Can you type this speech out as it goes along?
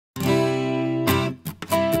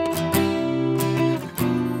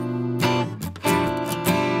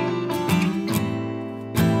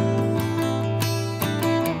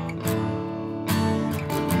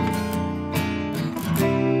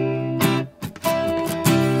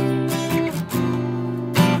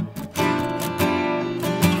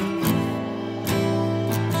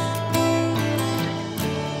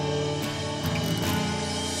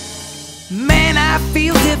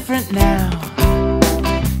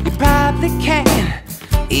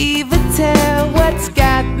even tell what's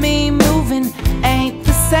got me moving. Ain't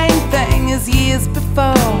the same thing as years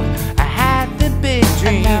before. I had the big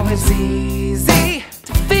dream, and now it's easy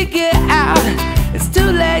to figure out. It's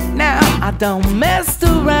too late now, I don't mess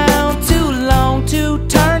around too long to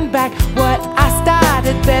turn back. What I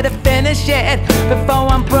started, better finish it before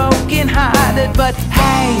I'm broken hearted. But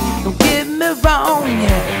hey, don't get me wrong,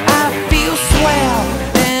 yeah, I feel swell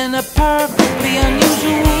in a perfectly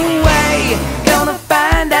unusual way. Gonna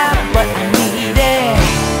find out what I needed,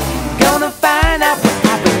 gonna find out what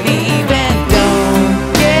I believe in.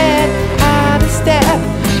 Don't get out of step,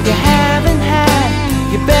 you haven't had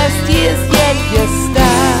your best years yet. You're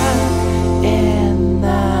stuck in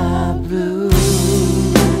the blue.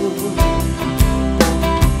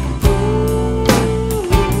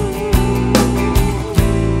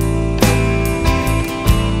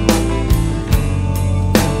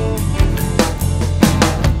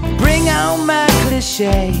 Bring on my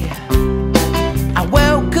cliche, I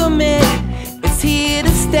welcome it, it's here to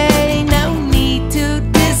stay. No need to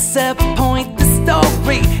disappoint the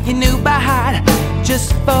story you knew by heart,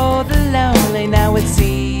 just for the lonely. Now it's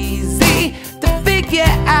easy to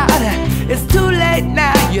figure out, it's too late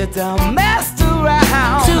now, you don't mess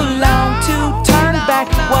around too long to turn back.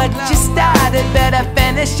 What you started, better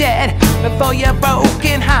finish it before you're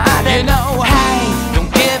broken hearted. You know, hey,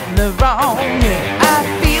 don't get me wrong, I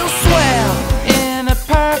feel swell in a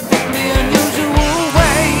perfectly unusual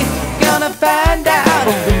way. Gonna find out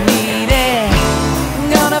what we need it,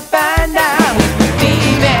 gonna find out what we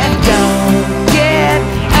need it. Don't get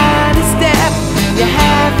out of step, you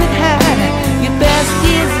haven't had your best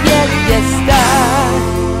years yet. You're stuck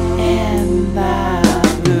in the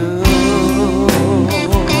blue.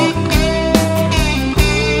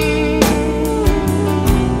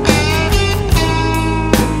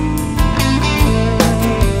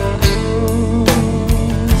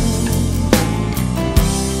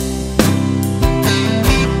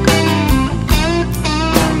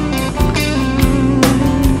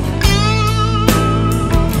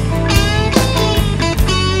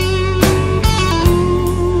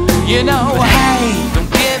 You know, hey, don't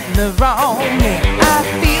get me wrong,